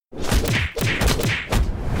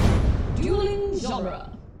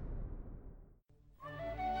genre.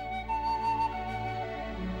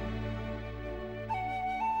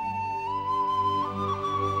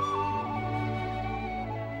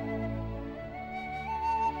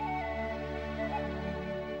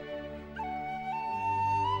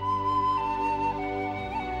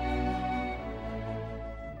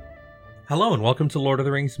 Hello and welcome to Lord of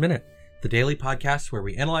the Rings Minute, the daily podcast where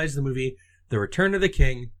we analyze the movie The Return of the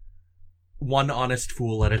King, one honest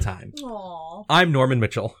fool at a time. Aww. I'm Norman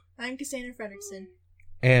Mitchell. I'm Cassandra Fredrickson.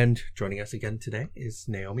 And joining us again today is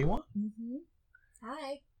Naomi Wong. Mm-hmm.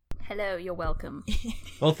 Hi. Hello, you're welcome.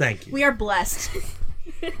 Well, thank you. We are blessed.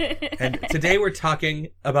 And today we're talking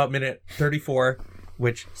about minute 34,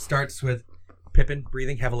 which starts with Pippin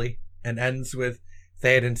breathing heavily and ends with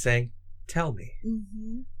Theoden saying, "Tell me,"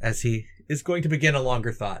 as he is going to begin a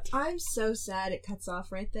longer thought. I'm so sad it cuts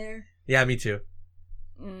off right there. Yeah, me too.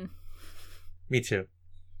 Me too.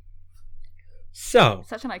 So,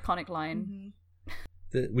 Such an iconic line.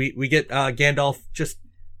 we get Gandalf just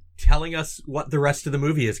telling us what the rest of the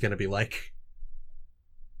movie is going to be like.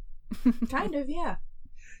 Kind of, yeah.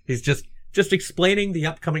 He's just explaining the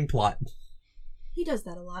upcoming plot. He does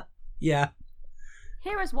that a lot. Yeah.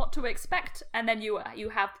 Here is what to expect, and then you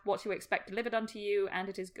have what you expect delivered unto you, and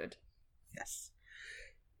it is good. Yes.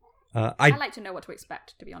 I like to know what to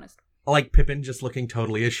expect, to be honest. I like Pippin just looking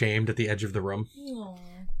totally ashamed at the edge of the room. Aww.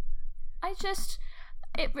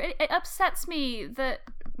 It upsets me that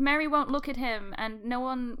Merry won't look at him, and no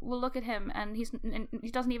one will look at him, and he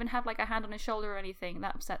doesn't even have like a hand on his shoulder or anything.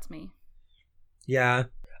 That upsets me. Yeah.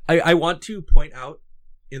 I want to point out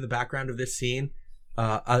in the background of this scene,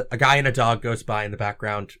 a guy and a dog goes by in the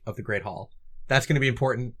background of the Great Hall. That's going to be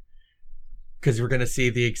important because we're going to see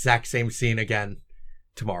the exact same scene again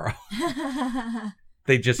tomorrow.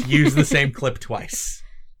 They just use the same clip twice.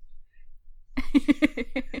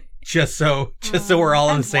 Just so we're all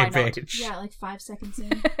on the same page. Yeah, like 5 seconds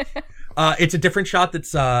in. It's a different shot.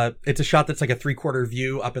 It's a shot that's like a 3/4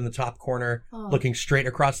 view up in the top corner, looking straight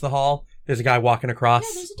across the hall. There's a guy walking across.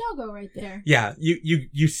 Yeah, there's a doggo right there. Yeah,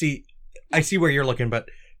 you see. I see where you're looking, but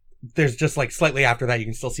there's just like slightly after that, you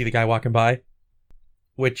can still see the guy walking by.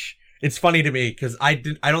 Which it's funny to me because I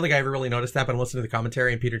don't think I ever really noticed that, but I'm listening to the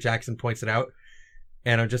commentary and Peter Jackson points it out,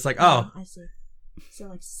 and I'm just like, oh, I see. So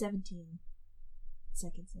like 17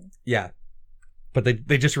 seconds in. Yeah, but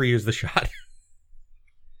they just reuse the shot.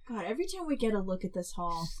 God, every time we get a look at this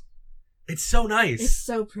hall, it's so nice. It's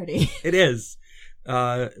so pretty. It is.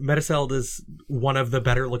 Meduseld is one of the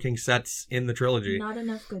better looking sets in the trilogy. Not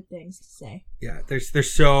enough good things to say. Yeah, there's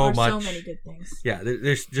so much. So many good things. Yeah,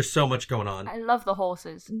 there's just so much going on. I love the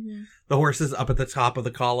horses. Mm-hmm. The horses up at the top of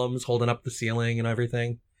the columns, holding up the ceiling and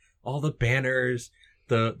everything. All the banners.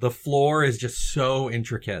 The floor is just so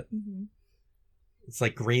intricate. Mm-hmm. It's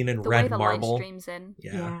like green and the red way the marble. light streams in.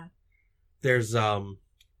 Yeah. There's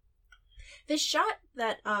this shot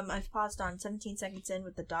that I've paused on 17 seconds in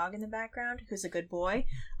with the dog in the background, who's a good boy.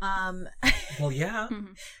 Well, yeah.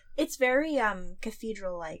 It's very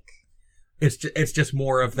cathedral like. It's just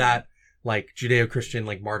more of that like Judeo-Christian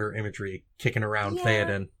like martyr imagery kicking around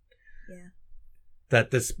Theoden. Yeah.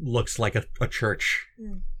 That this looks like a church.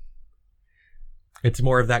 Mm. It's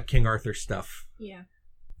more of that King Arthur stuff. Yeah.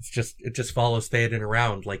 It just follows Theoden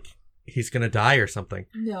around like he's gonna die or something.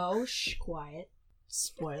 No, shh, quiet.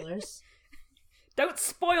 Spoilers. Don't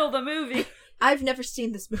spoil the movie. I've never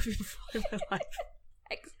seen this movie before in my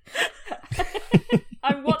life.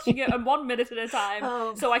 I'm watching it 1 minute at a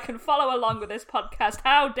time, so I can follow along with this podcast.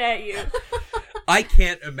 How dare you? I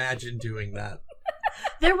can't imagine doing that.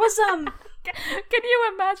 There was Can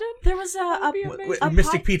you imagine? There was a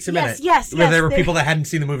Mystic Pizza Minute. Yes. Where there were people that hadn't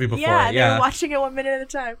seen the movie before. Yeah, they were watching it 1 minute at a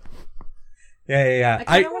time. Yeah.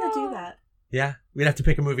 I kind of want to do that. Yeah, we'd have to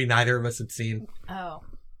pick a movie neither of us had seen. Oh.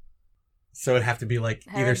 So it'd have to be like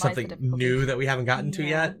either something new that we haven't gotten to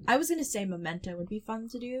yet. I was going to say Memento would be fun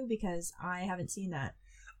to do because I haven't seen that.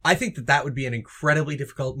 I think that would be an incredibly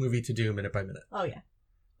difficult movie to do minute by minute. Oh yeah.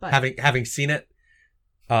 But having seen it,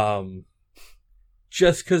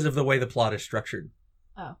 just because of the way the plot is structured.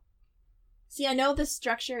 Oh. See, I know the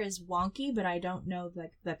structure is wonky, but I don't know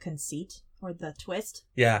the conceit or the twist.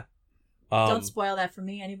 Yeah. Don't spoil that for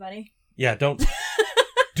me, anybody. Yeah, don't.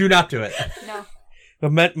 Do not do it. No.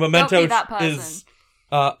 Memento Don't be that person. is.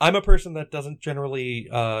 I'm a person that doesn't generally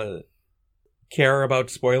care about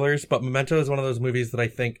spoilers, but Memento is one of those movies that I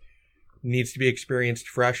think needs to be experienced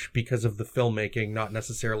fresh because of the filmmaking, not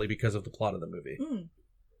necessarily because of the plot of the movie.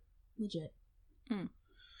 Legit. It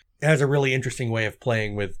has a really interesting way of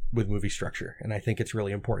playing with movie structure, and I think it's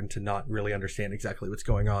really important to not really understand exactly what's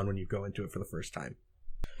going on when you go into it for the first time.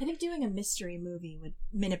 I think doing a mystery movie with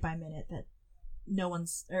minute by minute that no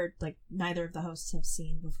one's or like neither of the hosts have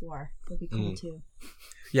seen before. Would be cool too.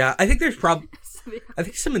 Yeah, I think there's I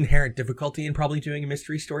think some inherent difficulty in probably doing a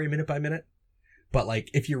mystery story minute by minute. But like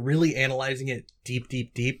if you're really analyzing it deep,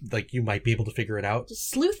 like you might be able to figure it out. Just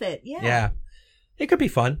sleuth it. Yeah. Yeah. It could be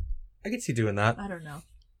fun. I could see doing that. I don't know.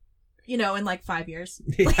 You know, in like 5 years.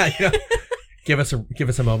 Yeah, you know, give us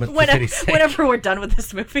a moment. Whenever we're done with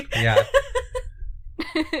this movie. Yeah.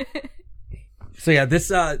 So yeah,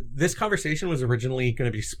 this conversation was originally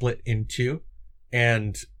going to be split in two,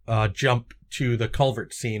 and jump to the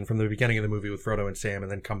culvert scene from the beginning of the movie with Frodo and Sam,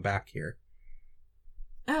 and then come back here.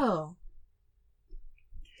 Oh,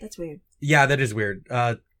 that's weird. Yeah, that is weird.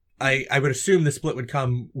 I would assume the split would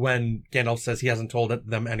come when Gandalf says he hasn't told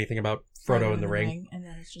them anything about Frodo in the ring. And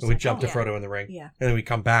then it's just and we jump to Frodo in the ring. Yeah. And then we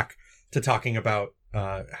come back to talking about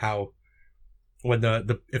how when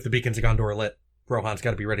if the beacons of Gondor are lit, Rohan's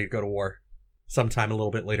got to be ready to go to war sometime a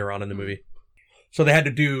little bit later on in the movie. So they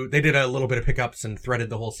did a little bit of pickups and threaded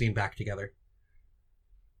the whole scene back together.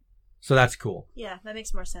 So that's cool. Yeah, that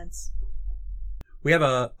makes more sense. I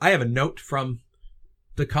have a note from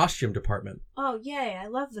the costume department. Oh, yay. I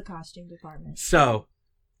love the costume department. So,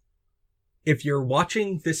 if you're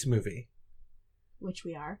watching this movie, which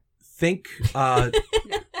we are, think I'm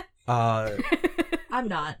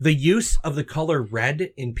not. The use of the color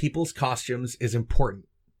red in people's costumes is important.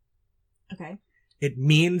 Okay. It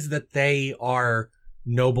means that they are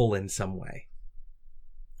noble in some way.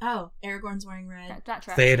 Oh, Aragorn's wearing red. That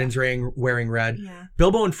tracks. Theoden's wearing red. Yeah.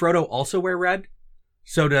 Bilbo and Frodo also wear red.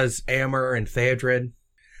 So does Éomer and Theodred.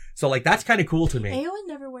 So, like, that's kind of cool to me. Éowyn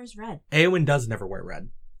never wears red. Éowyn does never wear red.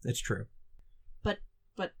 It's true. But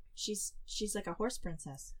she's like a horse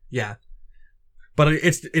princess. Yeah. But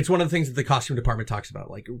it's one of the things that the costume department talks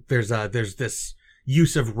about. Like, there's this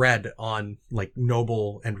use of red on, like,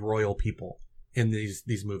 noble and royal people in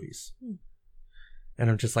these movies. And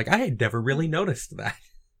I'm just like, I had never really noticed that.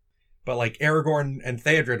 But, like, Aragorn and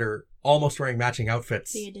Theodred are almost wearing matching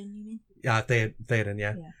outfits. Theoden, you mean? Yeah, Theoden,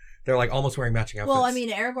 yeah. They're, like, almost wearing matching outfits. Well, I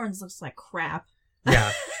mean, Aragorn's looks like crap.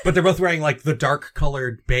 Yeah, but they're both wearing, like, the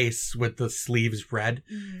dark-colored base with the sleeves red.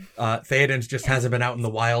 Theoden's just hasn't been out in the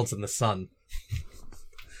wilds in the sun.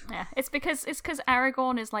 Yeah, it's because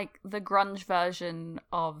Aragorn is, like, the grunge version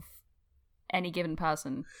of any given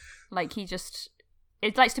person. Like,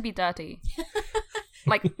 it likes to be dirty.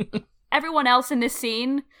 Like, everyone else in this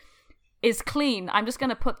scene is clean. I'm just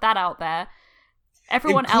going to put that out there.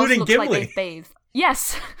 Everyone Including else looks Gimli. like they've bathed.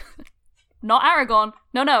 Yes. Not Aragorn.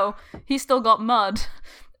 No. He's still got mud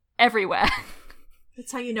everywhere.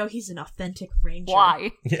 That's how you know he's an authentic ranger.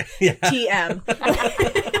 Why? Yeah. TM.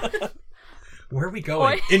 Where are we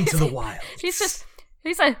going? Into the wild. He's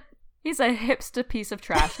a hipster piece of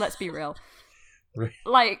trash, let's be real. Right.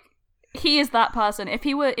 Like, he is that person. If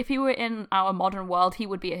he were in our modern world, he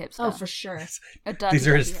would be a hipster. Oh, for sure. These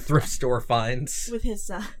are his thrift store finds. With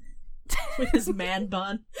his man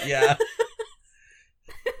bun. Yeah.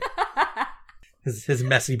 his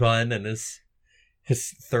messy bun and his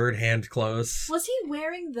third hand clothes. Was he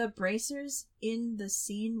wearing the bracers in the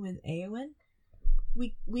scene with Éowyn?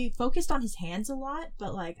 We focused on his hands a lot,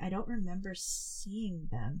 but like I don't remember seeing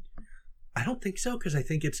them. I don't think so, because I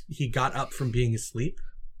think he got up from being asleep.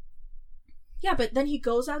 Yeah, but then he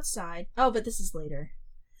goes outside. Oh, but this is later.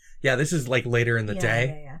 Yeah, this is like later in the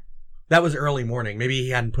day. Yeah. That was early morning. Maybe he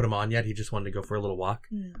hadn't put them on yet. He just wanted to go for a little walk.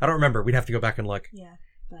 I don't remember. We'd have to go back and look. Yeah,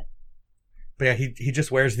 But yeah, he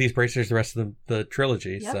just wears these bracers the rest of the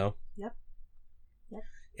trilogy. Yep. So. Yep.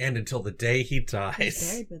 And until the day he dies. He's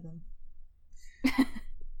buried with him.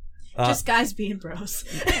 Just guys being bros.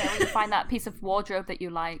 Yeah, you find that piece of wardrobe that you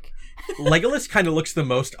like. Legolas kind of looks the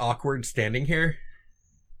most awkward standing here.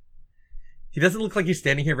 He doesn't look like he's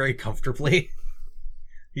standing here very comfortably.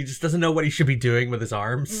 He just doesn't know what he should be doing with his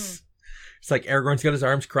arms. It's like Aragorn's got his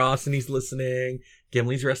arms crossed and he's listening.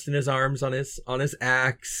 Gimli's resting his arms on his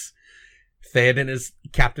axe. Theoden is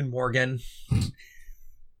Captain Morgan.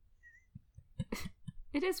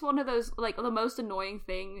 It is one of those, like, the most annoying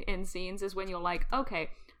thing in scenes is when you're like, okay,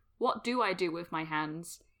 what do I do with my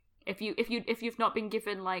hands? If you've not been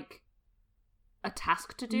given, like, a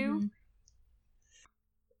task to do,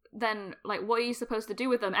 then, like, what are you supposed to do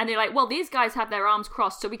with them? And they're like, well, these guys have their arms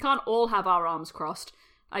crossed, so we can't all have our arms crossed.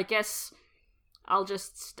 I guess I'll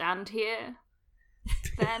just stand here,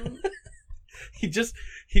 then. He just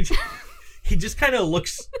kind of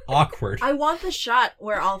looks awkward. I want the shot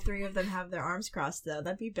where all three of them have their arms crossed, though.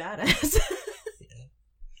 That'd be badass. Yeah.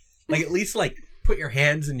 Like, at least, like, put your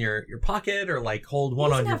hands in your pocket or, like, hold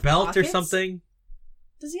one on your belt pockets? or something.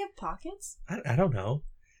 Does he have pockets? I don't know.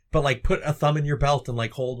 but like put a thumb in your belt and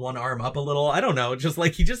like hold one arm up a little. I don't know. Just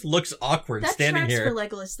like he just looks awkward That standing tracks here. for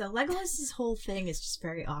Legolas, though. Legolas's whole thing is just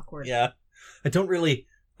very awkward. Yeah. I don't really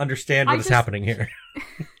understand what is happening here.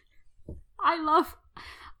 I love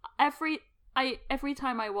every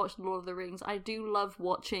time I watch Lord of the Rings, I do love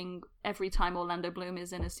watching every time Orlando Bloom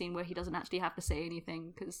is in a scene where he doesn't actually have to say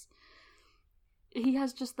anything, because he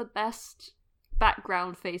has just the best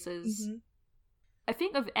background faces. Mm-hmm. I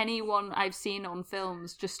think of anyone I've seen on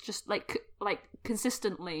films, just like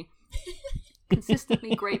consistently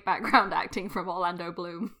great background acting from Orlando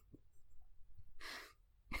Bloom.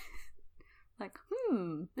 Like,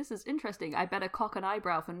 this is interesting. I better cock an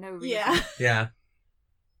eyebrow for no reason. Yeah. Yeah.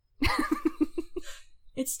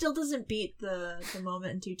 It still doesn't beat the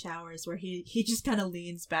moment in Two Towers where he just kind of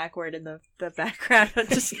leans backward in the background and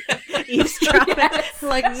just eavesdropping. Yes.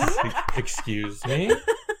 Like, Excuse me?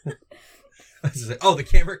 I was just like, oh, the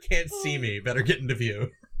camera can't see me. Better get into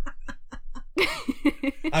view.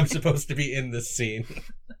 I'm supposed to be in this scene.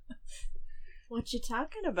 what you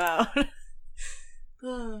talking about?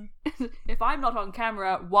 If I'm not on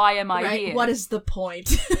camera, why am I here? What is the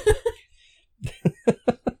point?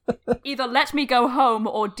 Either let me go home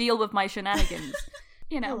or deal with my shenanigans.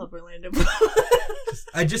 You I know. love Orlando.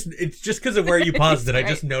 It's just because of where you paused it. I Right.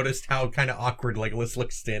 just noticed how kind of awkward Legolas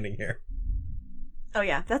looks standing here. Oh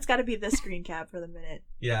yeah, that's got to be the screen cap for the minute.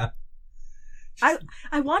 Yeah.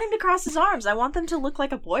 I want him to cross his arms. I want them to look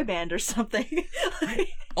like a boy band or something.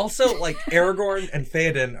 Also, like, Aragorn and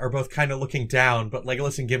Theoden are both kind of looking down, but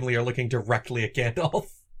Legolas and Gimli are looking directly at Gandalf.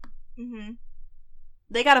 Mm-hmm.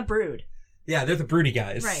 They got a brood. Yeah, they're the broody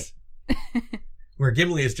guys. Right. Where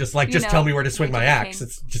Gimli is just like, You just know, tell me where to swing my Rachel axe. Kane.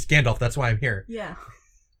 It's just Gandalf, that's why I'm here. Yeah.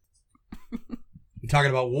 You're talking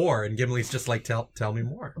about war, and Gimli's just like, tell me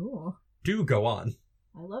more. Ooh. Do go on.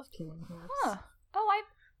 I love killing horses. Huh. Oh,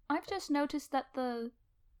 I've just noticed that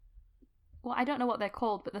well, I don't know what they're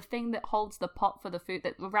called, but the thing that holds the pot for the food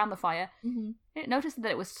that around the fire. Mm-hmm. I didn't notice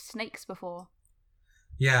that it was snakes before.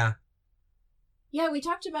 Yeah. Yeah, we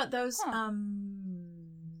talked about those Huh.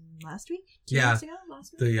 last week? Yeah. Weeks ago?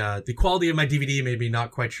 Last week? The quality of my DVD made me not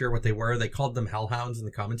quite sure what they were. They called them hellhounds in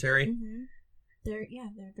the commentary, Mm-hmm. They're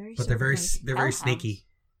very but they're very Hellhounds. snaky.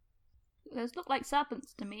 Those look like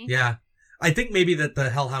serpents to me. Yeah. I think maybe that the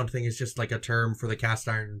hellhound thing is just like a term for the cast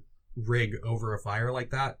iron rig over a fire like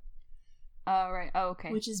that. Oh, right. Oh,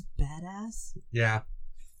 okay. Which is badass. Yeah.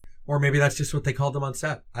 Or maybe that's just what they called them on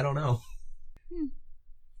set. I don't know.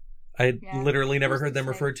 I Yeah. literally never Who's heard to them say?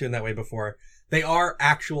 referred to in that way before. They are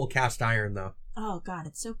actual cast iron though. Oh god,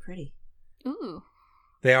 it's so pretty. Ooh.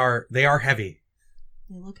 They are heavy.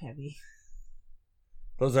 They look heavy.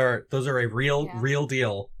 Those are a Yeah. real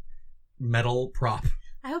deal metal prop.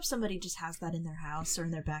 I hope somebody just has that in their house or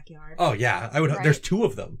in their backyard. Oh yeah, I would. Right. There's two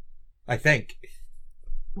of them, I think.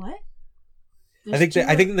 What? I think There's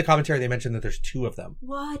I think in the commentary they mentioned that there's two of them.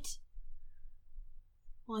 What?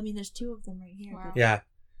 Well, I mean, there's two of them right here. Wow. But Yeah,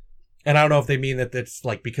 and I don't know if they mean that it's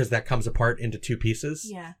like because that comes apart into two pieces.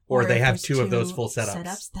 yeah. Or they if have there's two of those full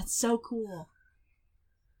setups. That's so cool.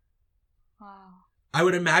 Wow. I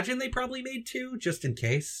would imagine they probably made two just in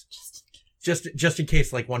case. Just Just in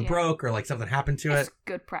case like one Yeah. broke or like something happened to It's it.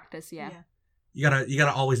 good practice, yeah. You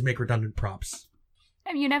gotta always make redundant props.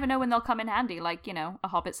 I mean, you never know when they'll come in handy, like, you know, a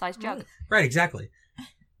hobbit-sized jug. Right. Right, exactly.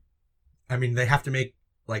 I mean, they have to make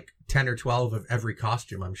like 10 or 12 of every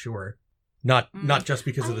costume, I'm sure. Not just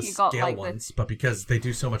because of the You got, scale like, ones, but because they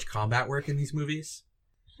do so much combat work in these movies.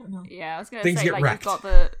 I don't know. Yeah, I was going to Things say, get like, wrecked. you've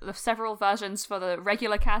got the several versions for the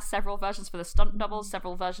regular cast, several versions for the stunt doubles,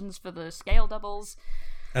 several versions for the scale doubles.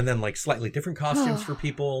 And then like slightly different costumes for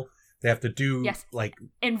people. They have to do Yes. like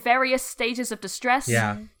In various stages of distress.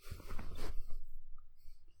 yeah.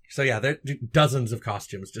 So yeah, there are dozens of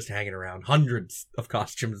costumes just hanging around, hundreds of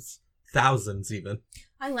costumes, thousands even.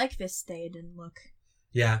 I like this Theoden look.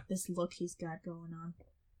 Yeah. This look he's got going on.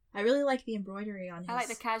 I really like the embroidery on his. I like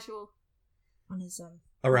the casual. on his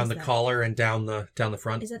Around What the is that? collar and down the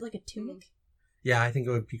front. Is that like a tunic? Yeah, I think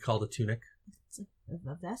it would be called a tunic. It's like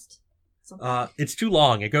a vest. Something. It's too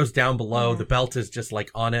long. It goes down below. Yeah. The belt is just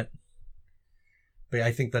like on it. But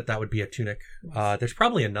I think that would be a tunic. Nice. There's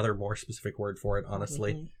probably another more specific word for it,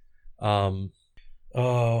 honestly. Probably.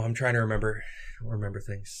 I'm trying to remember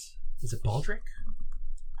things. Is it baldric?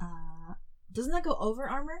 Doesn't that go over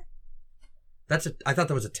armor? I thought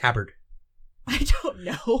that was a tabard. I don't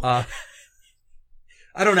know.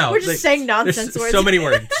 I don't know. We're just saying nonsense There's words. so many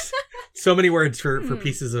words. So many words for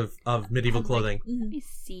pieces of medieval clothing. Let Mhm. me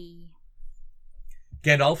see.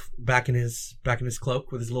 Gandalf back in his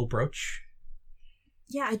cloak with his little brooch.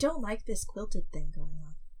 Yeah, I don't like this quilted thing going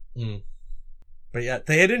on. But yeah,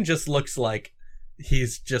 Theoden just looks like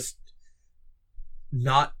he's just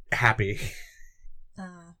not happy.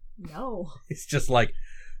 No. He's just like,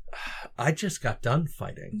 I just got done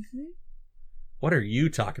fighting. Mm-hmm. What are you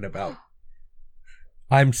talking about?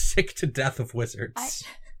 I'm sick to death of wizards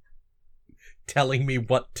telling me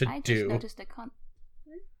what to do.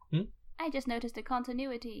 I just noticed a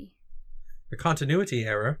continuity. A continuity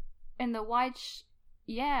error? In the wide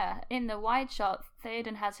shot,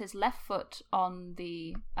 Theoden has his left foot on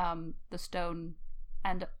the stone,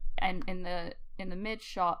 and in the mid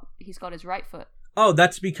shot, he's got his right foot. Oh,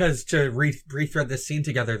 that's because to rethread this scene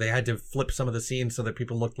together, they had to flip some of the scenes so that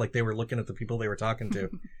people looked like they were looking at the people they were talking to.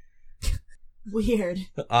 Weird.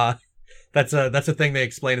 That's a thing they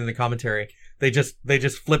explain in the commentary. They just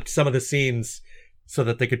flipped some of the scenes so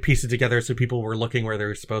that they could piece it together so people were looking where they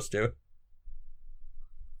were supposed to.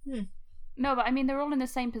 No, but I mean they're all in the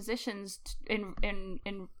same positions in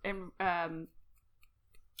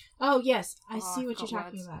Oh yes, I see what you're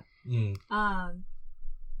talking about.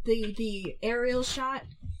 The aerial shot,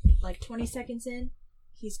 like 20 seconds in,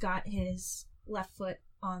 he's got his left foot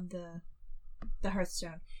on the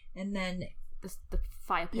hearthstone, and then the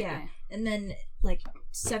fire pit. Yeah, and then like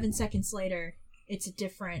 7 seconds later, it's a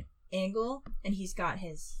different angle, and he's got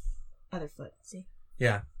his other foot. See?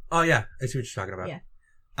 Yeah. Oh yeah, I see what you're talking about. Yeah.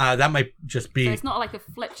 That might just be. So it's not like a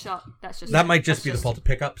flip shot. That's just. That might just be the fault of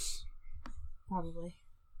pickups. Probably.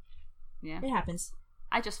 Yeah. It happens.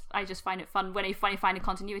 I just find it fun when I find a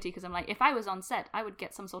continuity, because I'm like, if I was on set, I would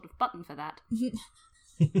get some sort of button for that.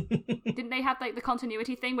 Didn't they have like the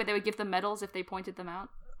continuity thing where they would give them medals if they pointed them out?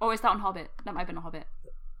 Or is that on Hobbit? That might have been on Hobbit.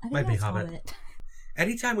 I think Might be that's Hobbit.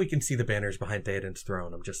 Anytime we can see the banners behind Theoden's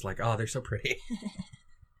throne, I'm just like, oh, they're so pretty.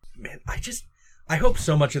 Man, I hope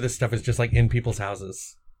so much of this stuff is just like in people's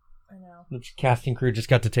houses. I know. The casting crew just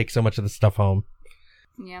got to take so much of the stuff home.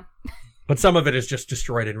 Yeah. But some of it is just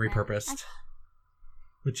destroyed and repurposed.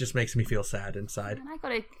 Which just makes me feel sad inside. And I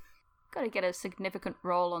gotta get a significant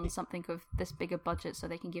role on something of this bigger budget so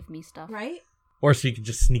they can give me stuff. Right? Or so you can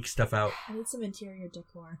just sneak stuff out. I need some interior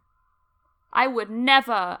decor. I would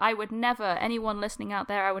never, anyone listening out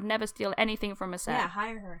there, I would never steal anything from a set. Yeah,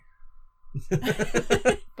 hire her.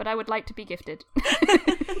 But I would like to be gifted.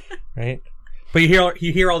 Right? But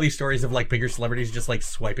you hear all these stories of like bigger celebrities just like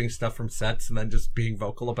swiping stuff from sets and then just being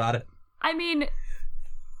vocal about it. I mean,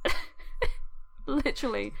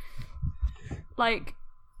 literally, like,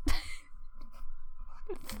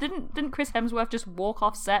 didn't Chris Hemsworth just walk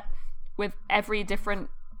off set with every different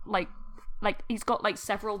like he's got like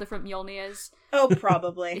several different Mjolnirs? Oh,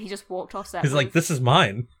 probably. He just walked off set. He's like, this is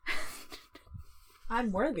mine.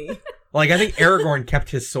 I'm worthy. Like, I think Aragorn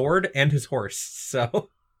kept his sword and his horse, so.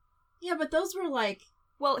 Yeah, but those were like.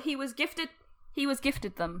 Well, he was gifted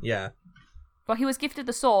them. Yeah. Well, he was gifted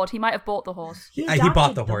the sword. He might have bought the horse. He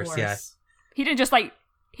bought the horse, yeah. He didn't just like.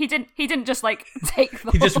 He didn't just like take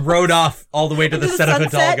the. He just rode off all the way to the set of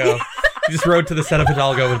Hidalgo. He just rode to the set of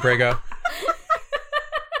Hidalgo with Brago.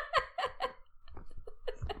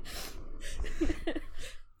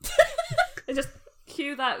 And just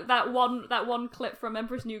cue that one clip from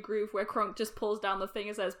Emperor's New Groove where Kronk just pulls down the thing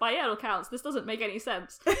and says, "By all accounts, this doesn't make any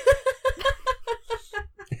sense."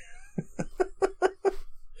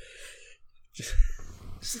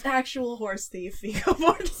 Just actual horse thief, Viggo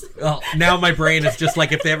Mortensen. Well, now my brain is just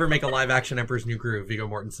like if they ever make a live action Emperor's New Groove, Viggo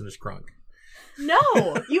Mortensen is Kronk. No,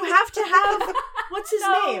 you have to have what's his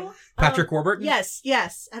name? Patrick Warburton?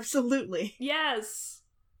 Yes, absolutely. Yes.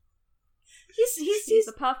 He's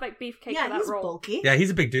the perfect beefcake for that he's role. Bulky. Yeah,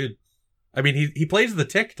 he's a big dude. I mean, he plays the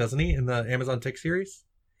Tick, doesn't he, in the Amazon Tick series?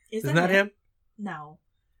 Isn't that him? No.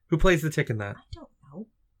 Who plays the Tick in that? I don't know.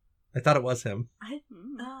 I thought it was him. I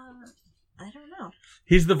don't know.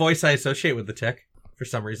 He's the voice I associate with the Tick for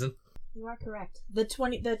some reason. You are correct. The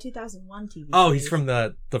 2001 TV. Oh, series. he's from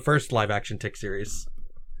the first live action Tick series.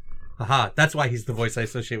 Haha, that's why he's the voice I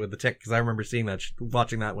associate with the Tick, because I remember seeing that,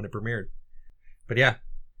 watching that when it premiered. But yeah,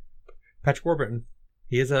 Patrick Warburton.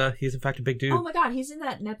 He is in fact a big dude. Oh my god, he's in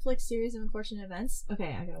that Netflix series of Unfortunate Events.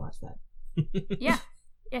 Okay, I gotta watch that. Yeah,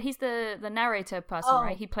 he's the narrator person,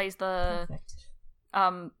 right? He plays the perfect.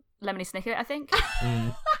 Lemony Snicket, I think.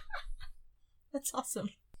 That's awesome.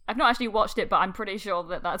 I've not actually watched it, but I'm pretty sure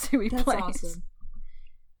that's who he plays. That's awesome.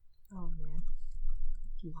 Oh man,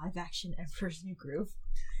 live action Emperor's New Groove.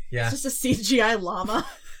 Yeah, it's just a CGI llama.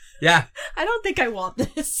 Yeah, I don't think I want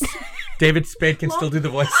this. David Spade can still do the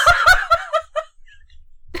voice.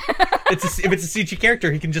 If it's a CG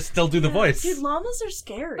character, he can just still do the voice. Dude, llamas are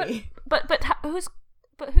scary. But who's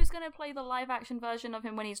gonna play the live action version of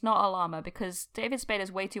him when he's not a llama? Because David Spade is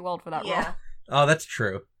way too old for that role. Oh, that's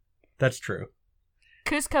true. That's true.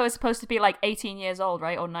 Cusco is supposed to be like 18 years old,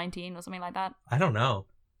 right? Or 19 or something like that. I don't know.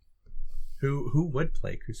 Who would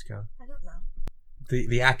play Cusco? I don't know.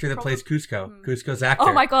 The actor that plays Cusco. Cusco's actor.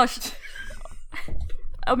 Oh my gosh.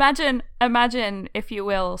 Imagine, if you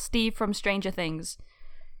will, Steve from Stranger Things.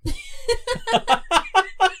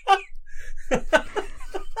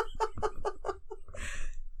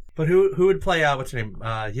 But who would play what's her name?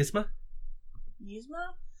 Yzma?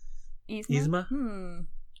 Yzma? Yzma?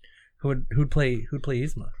 Who'd play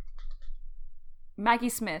Yzma? Maggie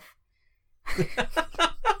Smith.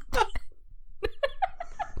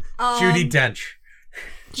 Judi Dench.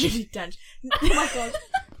 Judi Dench. Oh my god.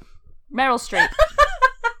 Meryl Streep.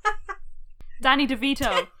 Danny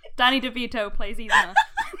DeVito. Danny DeVito plays Yzma.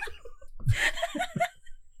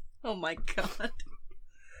 Oh my god.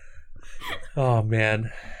 Oh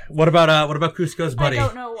man. What about Cusco's buddy? I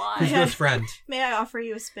don't know why. Cusco's friend. May I offer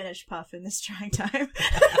you a spinach puff in this trying time?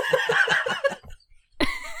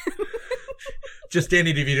 Just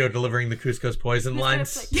Danny DeVito delivering the Cusco's poison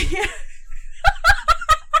lines. Yeah.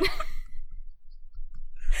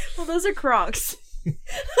 Well, those are Crocs.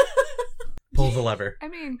 Pull the lever. I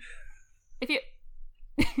mean, if you...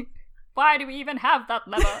 Why do we even have that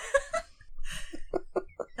lever?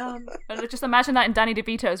 Just imagine that in Danny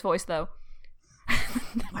DeVito's voice, though.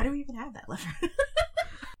 Why do we even have that lever?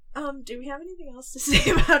 Do we have anything else to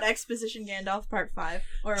say about Exposition Gandalf Part 5?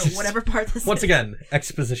 Or whatever part this Once is? again,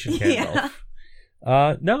 Exposition Gandalf.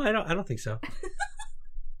 Yeah. No, I don't think so.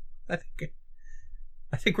 I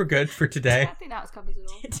think we're good for today. I think that covers it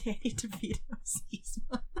all. Danny DeVito's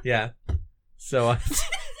Yzma. Yeah. So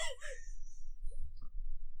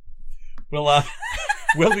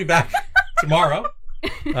we'll be back tomorrow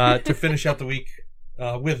to finish out the week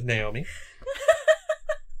with Naomi.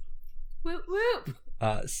 Whoop whoop.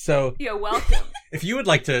 So You're welcome. if you would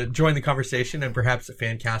like to join the conversation and perhaps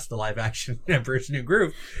fan cast the live action Emperor's New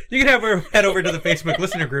Groove, you can head over to the Facebook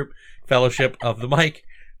listener group, Fellowship of the Mic,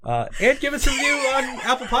 and give us a review on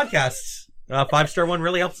Apple Podcasts. 5-star one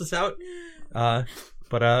really helps us out.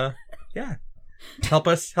 But yeah, help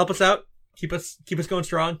us out. Keep us going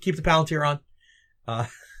strong. Keep the Palantir on.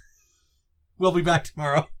 We'll be back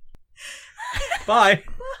tomorrow. Bye.